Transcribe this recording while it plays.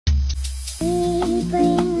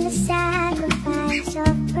bring the sacrifice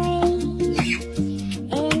of praise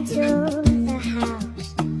into the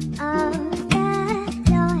house of the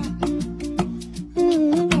Lord.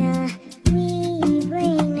 We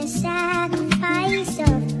bring the sacrifice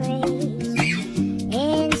of praise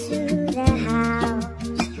into the house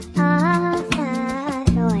of the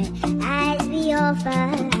Lord, as we offer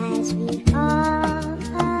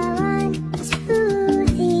unto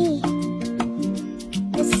thee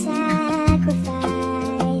the sacrifices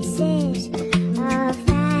of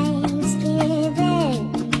thanksgiving,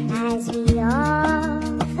 as we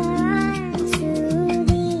offer unto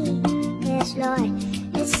thee, yes Lord,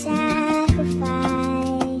 the sacrifices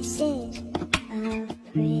of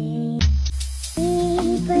praise. We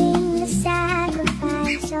bring the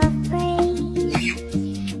sacrifice of praise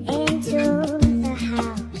into the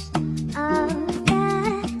house of the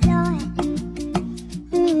Lord.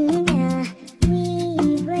 We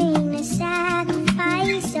bring the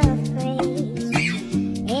sacrifice of praise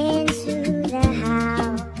into the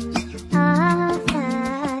house of the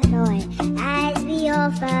Lord, as we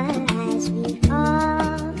offer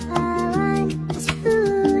unto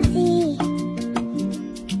thee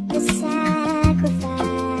the sacrifices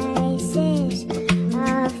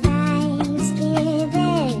of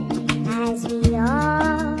thanksgiving, as we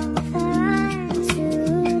offer unto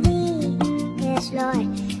thee, yes Lord,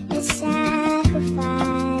 the sacrifices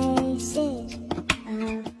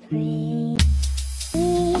of praise.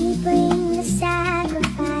 We bring the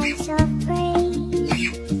sacrifice of praise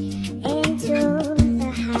into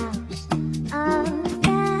the house of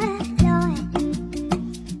the Lord.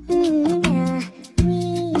 We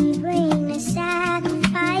bring the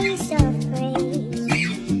sacrifice of praise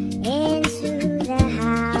into the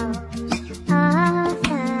house of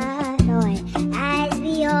the Lord, as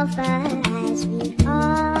we offer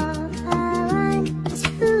unto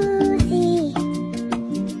thee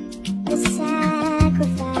the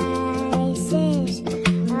sacrifices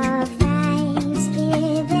of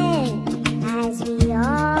thanksgiving, as we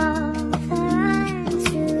offer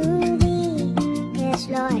unto thee, yes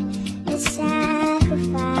Lord, the sacrifices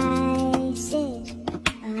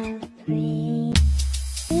of praise.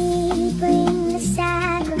 We bring the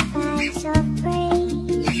sacrifice of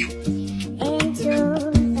praise into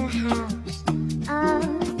the house of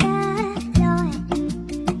the Lord.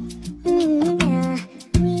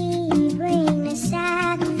 We bring the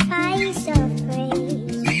sacrifice of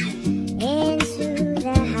praise into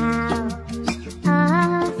the house of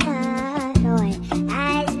the Lord,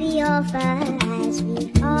 as we offer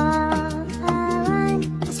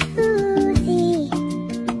unto thee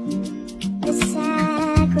the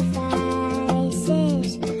sacrifices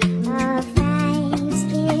of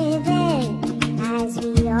thanksgiving, as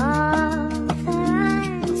we offer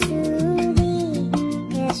unto thee,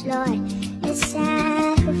 yes Lord, the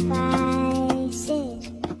sacrifices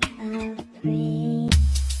of praise.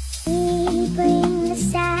 We bring the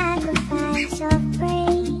sacrifice of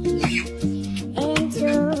praise into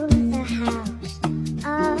the house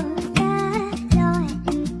of the Lord.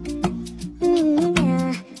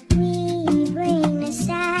 We bring the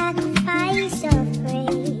sacrifice of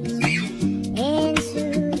praise into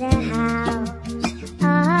the house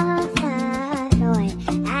of the Lord,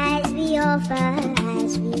 as we offer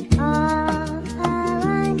unto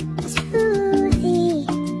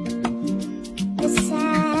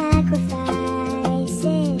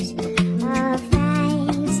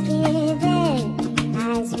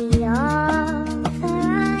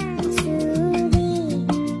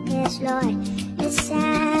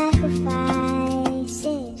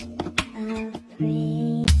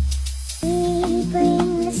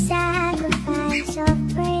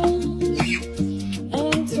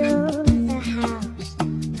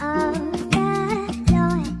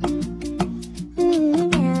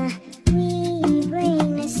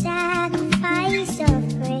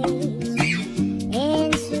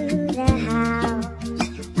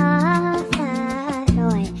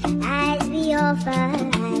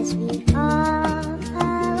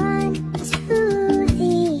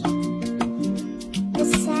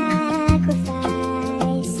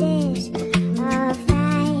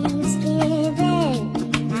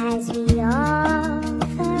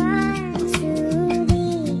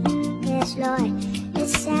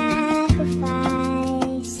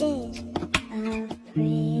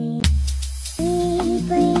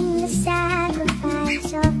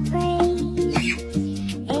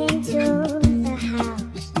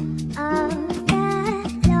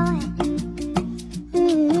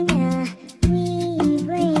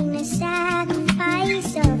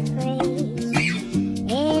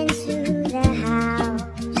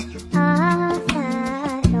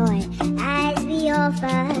offer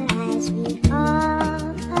as we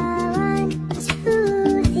offer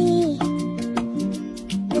unto thee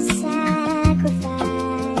the sacrifices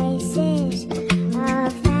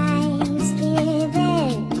of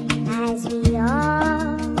thanksgiving as we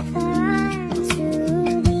offer unto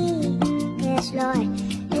thee. Yes, Lord,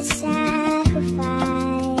 the sacrifices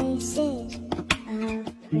of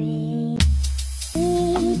praise.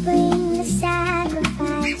 We bring the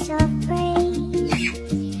sacrifice of praise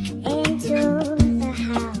into the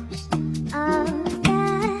house of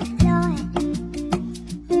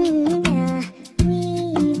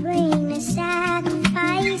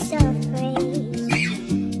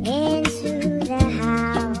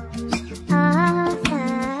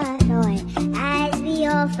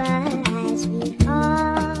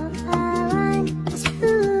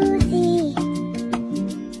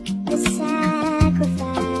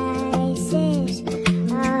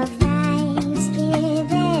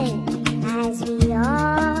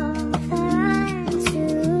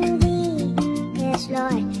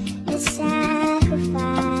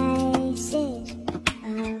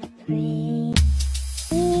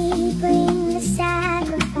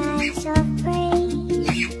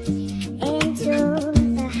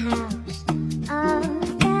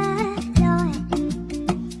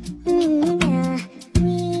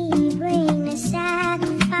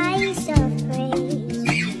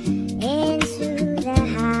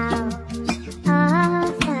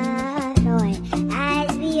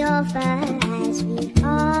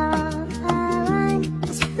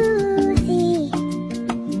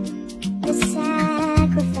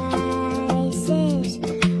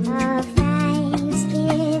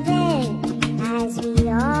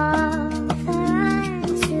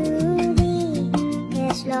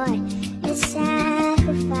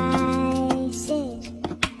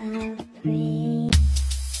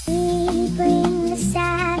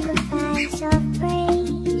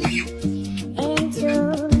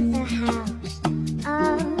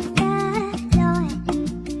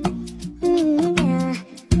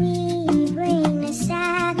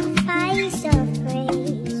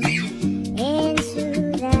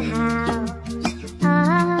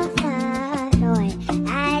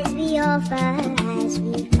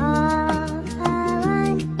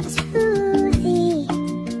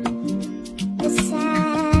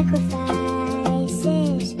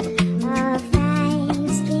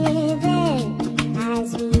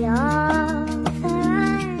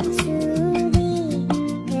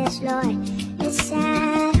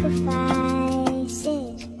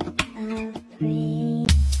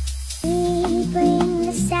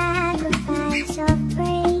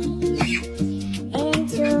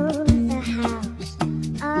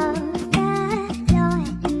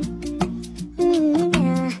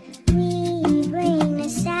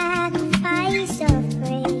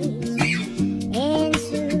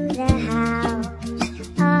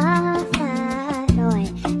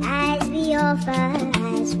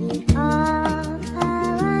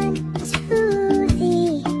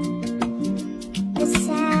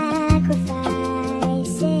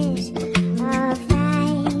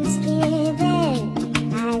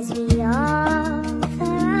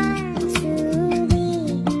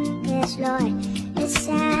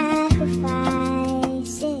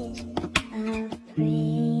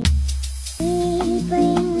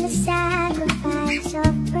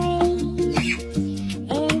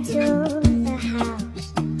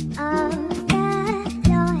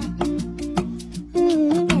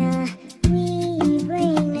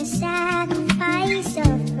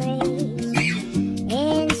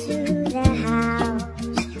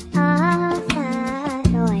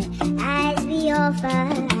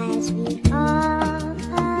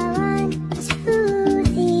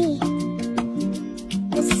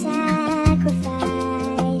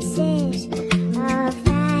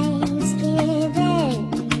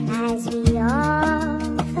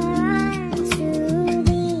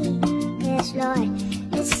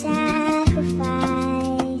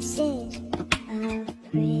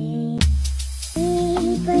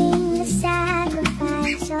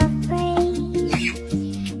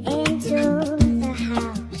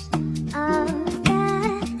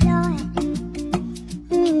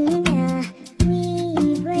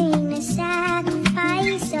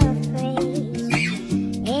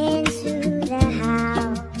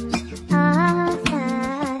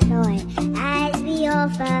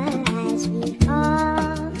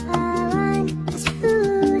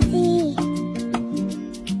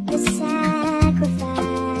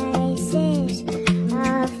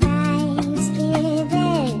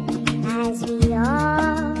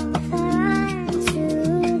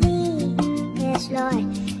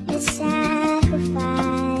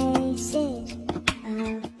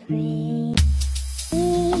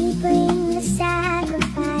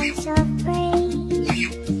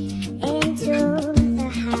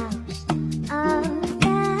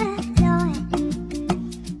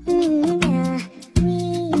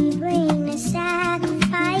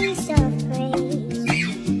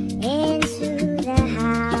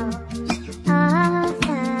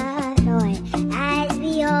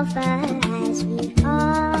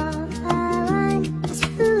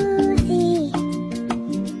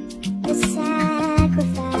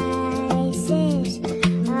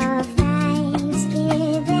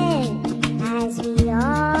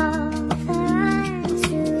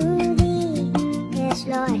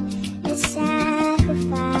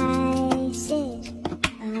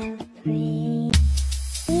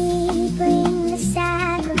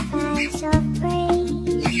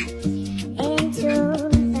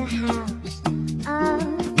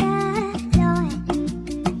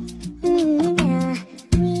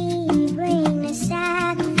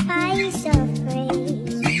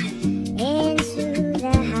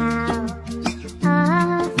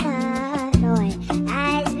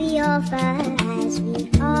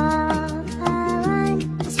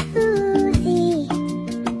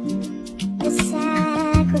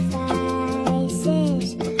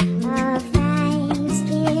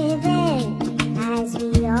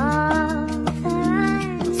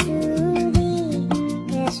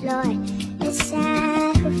Lord, the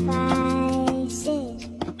sacrifices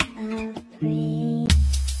of praise.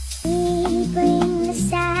 We bring the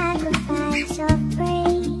sacrifice of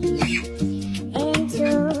praise into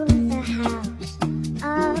the house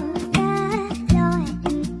of the Lord.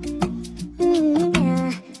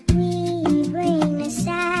 We bring the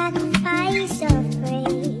sacrifice of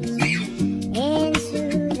praise into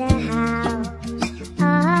the house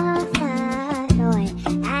of the Lord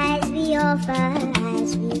as we offer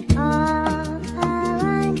unto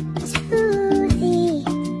thee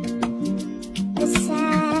the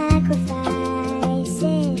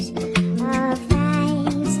sacrifices of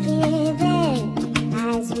thanksgiving,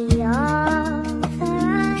 as we offer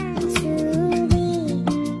unto thee,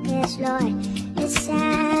 yes, Lord, the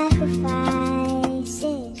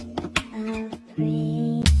sacrifices of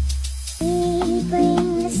praise. We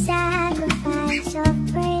bring the sacrifice of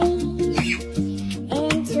praise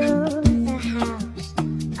into the house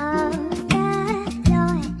of the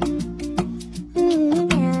Lord.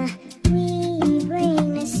 We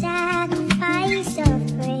bring the sacrifice of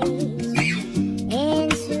praise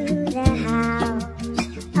into the house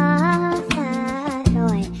of the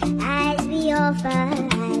Lord as we offer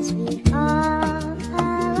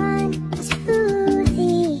unto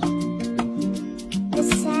thee the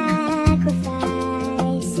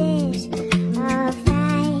sacrifices of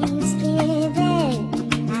thanksgiving,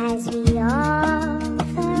 as we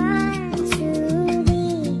offer unto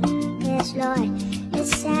thee, yes, Lord, the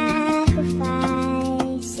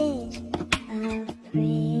sacrifices of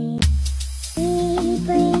praise. We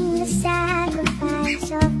bring the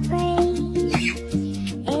sacrifice of praise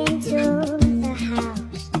into the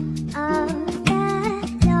house of the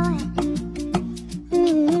Lord.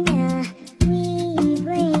 We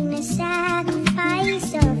bring the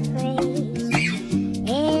sacrifice of praise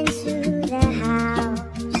into the house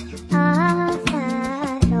of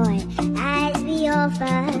the Lord as we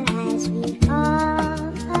offer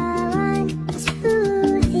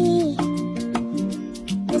unto thee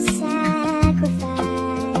the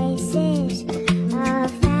sacrifices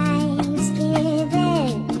of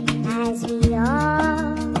thanksgiving, as we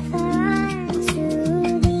offer unto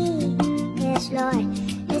thee, yes, Lord,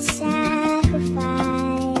 the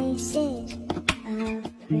sacrifices of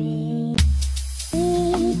praise.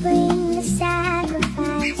 We bring the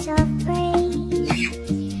sacrifice of praise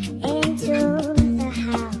into the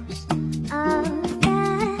house of the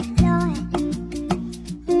Lord.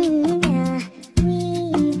 We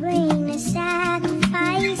bring the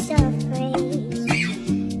sacrifice of praise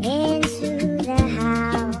into the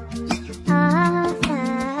house of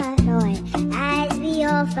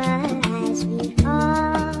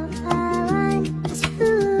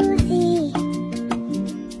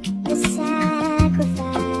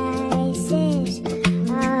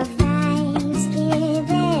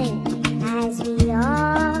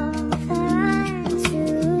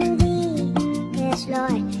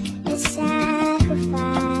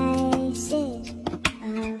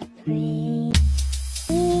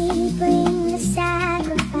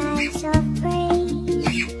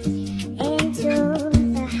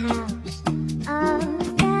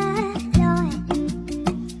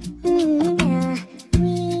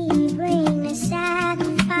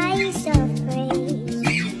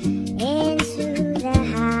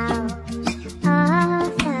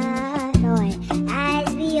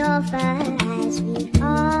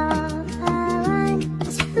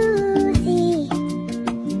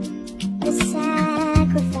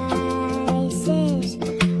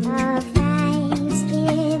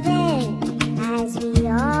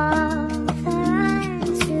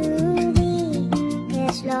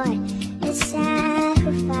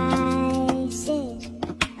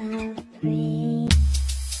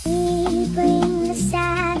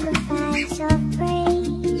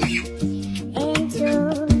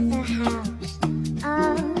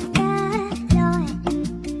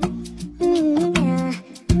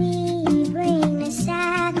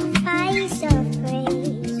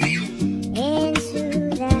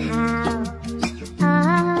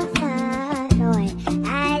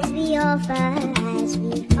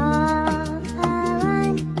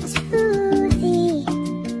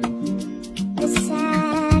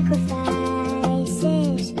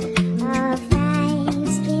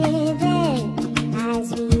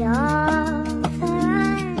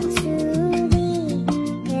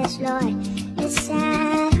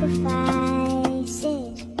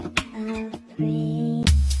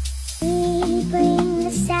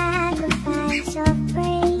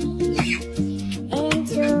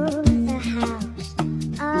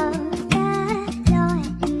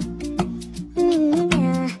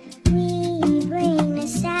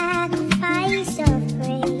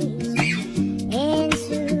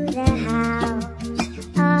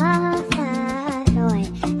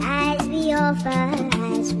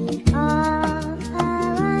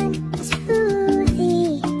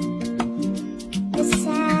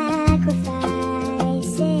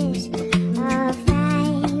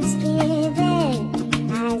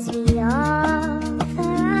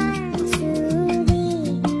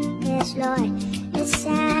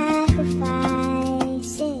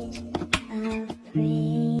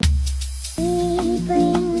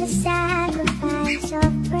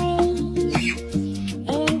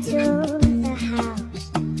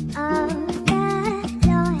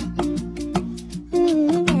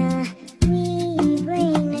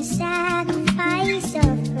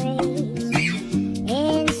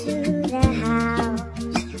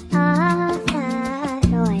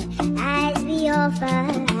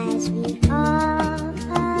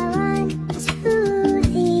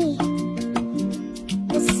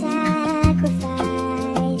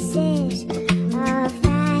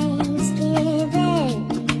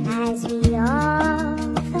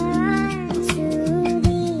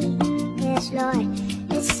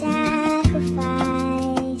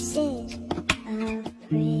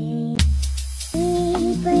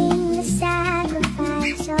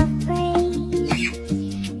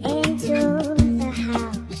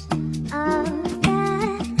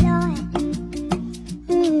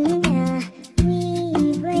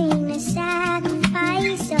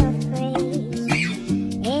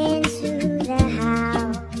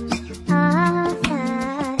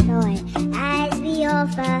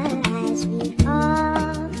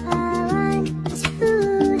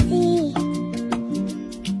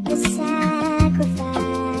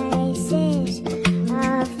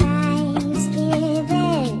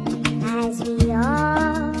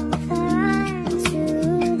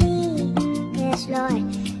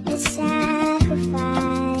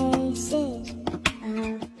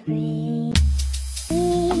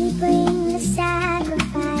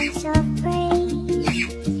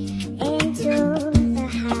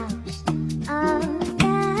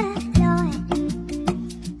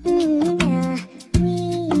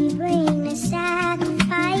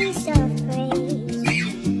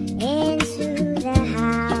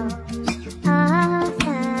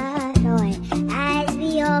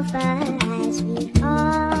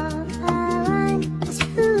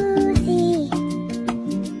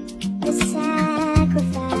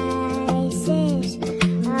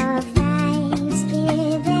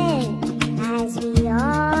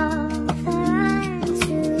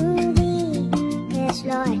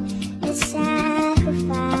the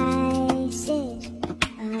sacrifices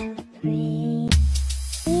of praise.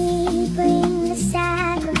 We bring the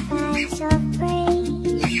sacrifice of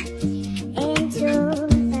praise into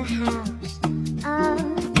the house of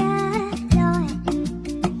the Lord.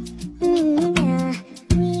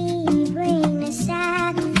 We bring the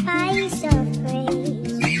sacrifice of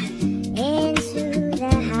praise into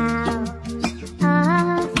the house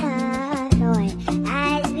of the Lord,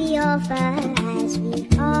 as we offer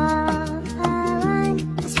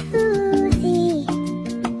unto thee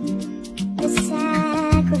the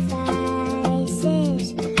sacrifices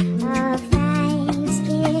of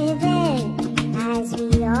thanksgiving, as we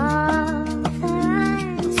offer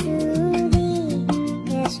unto thee,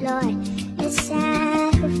 yes, Lord, the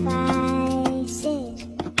sacrifices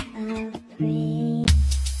of praise.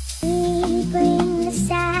 We bring the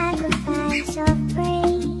sacrifice of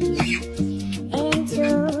praise into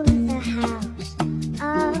the house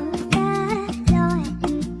of the Lord.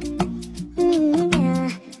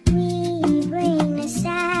 We bring the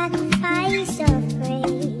sacrifice of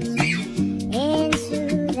praise into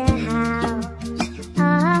the house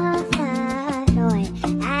of the Lord,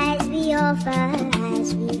 as we offer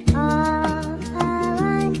unto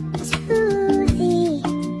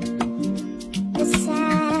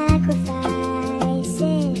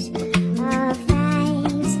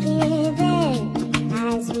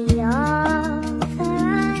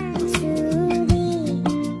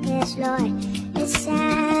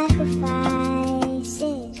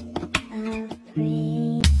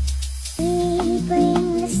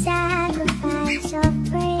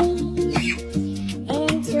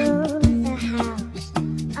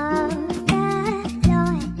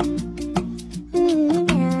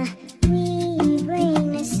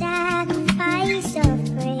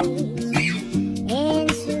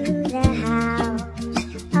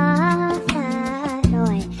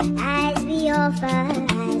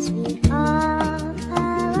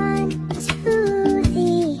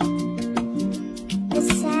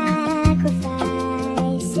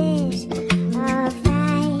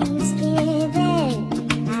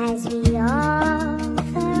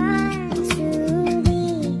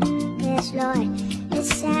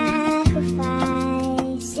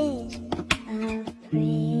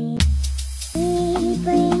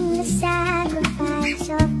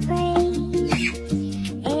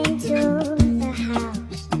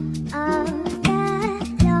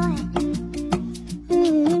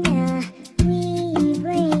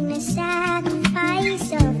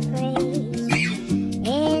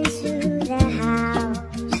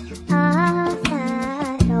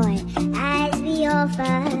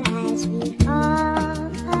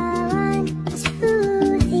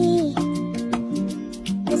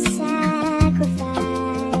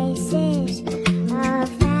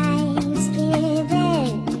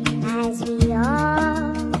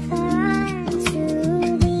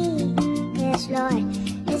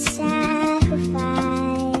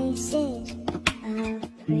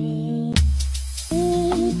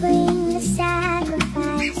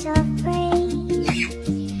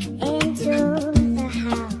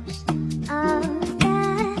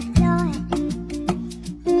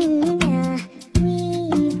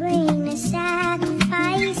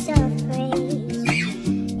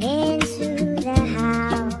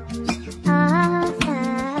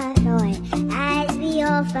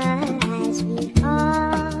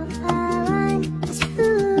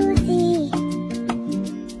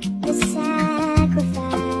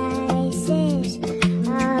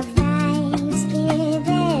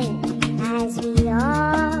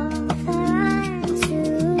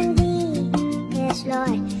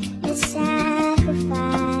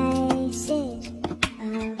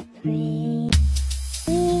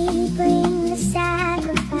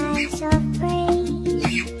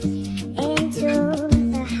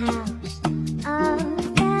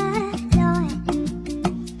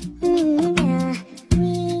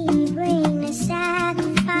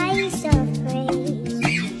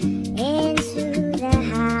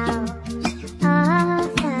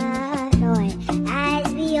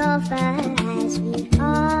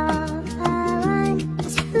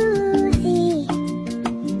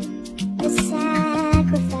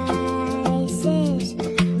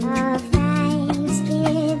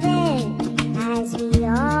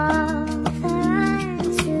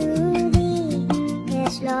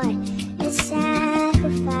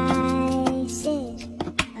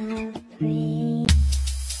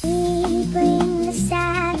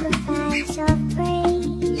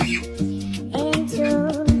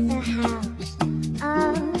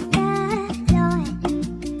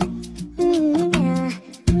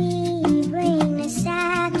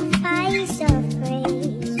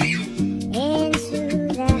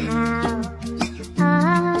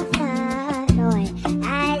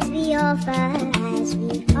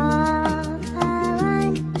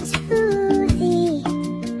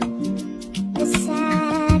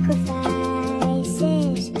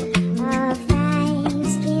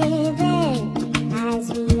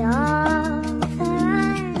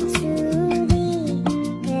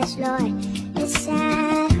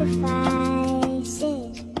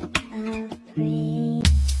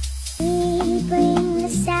bring the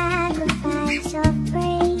sacrifice of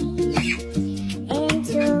praise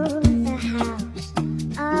into the house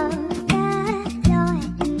of the Lord.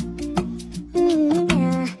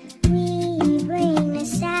 We bring the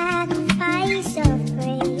sacrifice of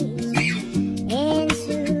praise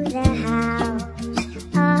into the house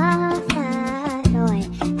of the Lord,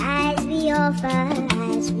 as we offer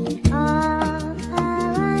unto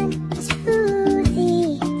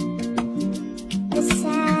thee the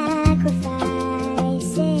sacrifices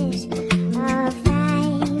of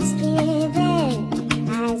thanksgiving,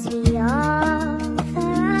 as we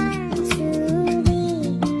offer unto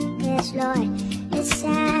thee, yes Lord, the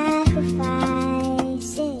sacrifices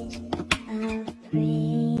of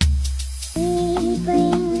praise. We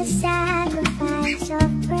bring the sacrifice of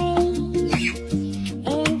praise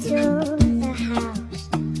into the house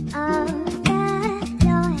of the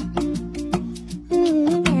Lord.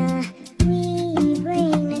 We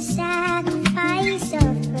bring the sacrifice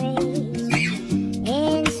of praise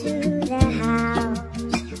into the house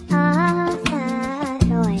of the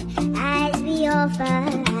Lord, as we offer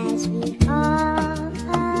unto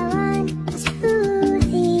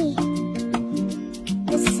thee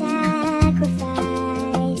the sacrifices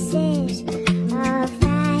of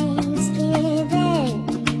thanksgiving,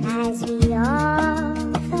 as we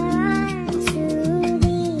offer unto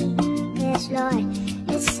thee, yes Lord,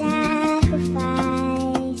 the sacrifices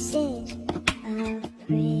of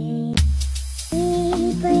praise.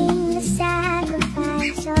 We bring the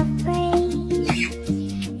sacrifice of praise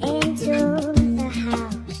into the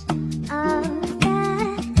house of the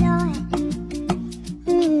Lord.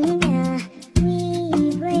 We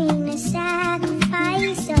bring the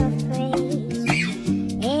sacrifice of praise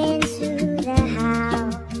into the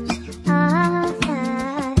house of the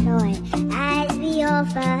Lord, as we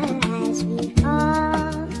offer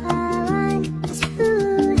unto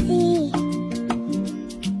thee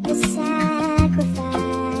the sacrifices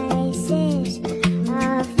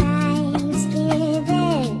of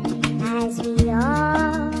thanksgiving, as we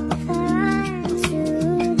offer unto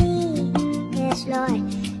thee, yes Lord,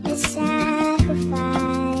 the sacrifices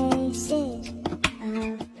of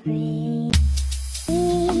praise. We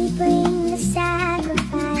bring the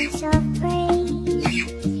sacrifice of praise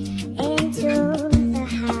into the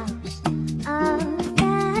house of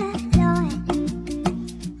the Lord.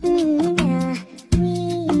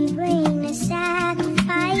 We bring the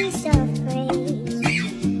sacrifice of praise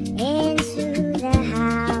into the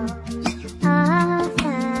house of the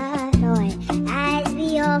Lord, as we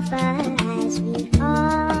offer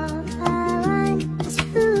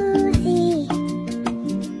unto thee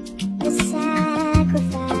the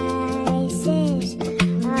sacrifices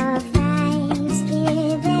of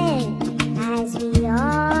thanksgiving, as we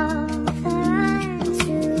offer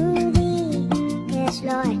unto thee, yes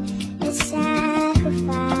Lord, the sacrifices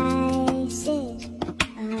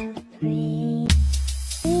of praise.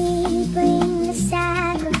 We bring the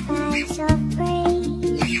sacrifice of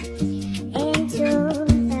praise into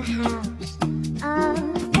the house of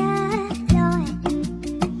the Lord.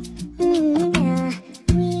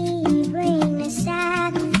 We bring the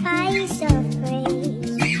sacrifice of praise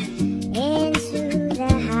into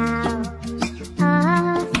the house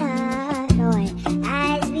of the Lord,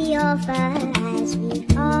 as we offer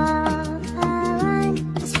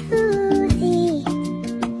unto thee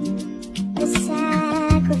the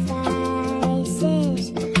sacrifices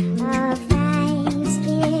of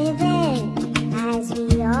thanksgiving, as we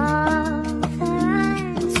offer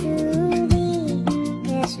unto thee,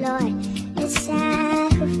 yes Lord, the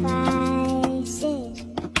sacrifices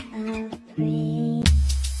of praise.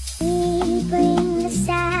 We bring the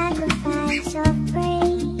sacrifice of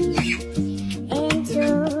praise into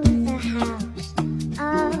the house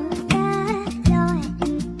of the Lord.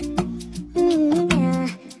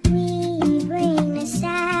 We bring the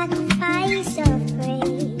sacrifice of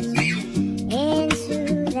praise into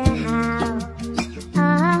the house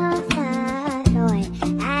of the Lord,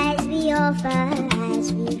 as we offer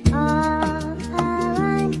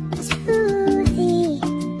unto thee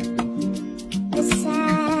the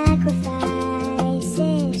sacrifices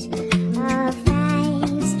of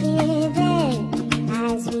thanksgiving,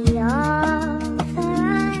 as we offer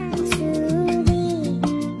unto thee,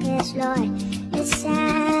 yes Lord, the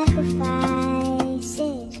sacrifices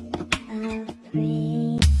of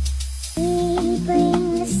praise. We bring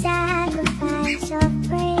the sacrifice of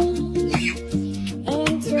praise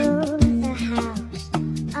into the house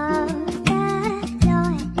of the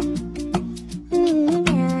Lord.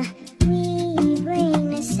 We bring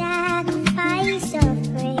the sacrifice of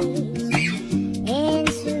praise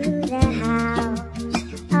into the house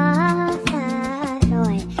of the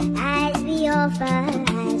Lord, as we offer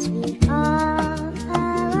as we offer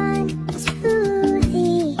unto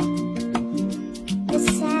thee the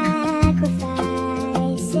sacrifices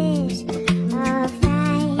of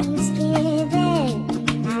thanksgiving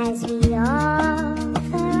as we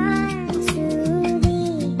offer unto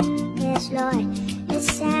thee. Yes, Lord, the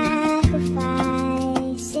sacrifices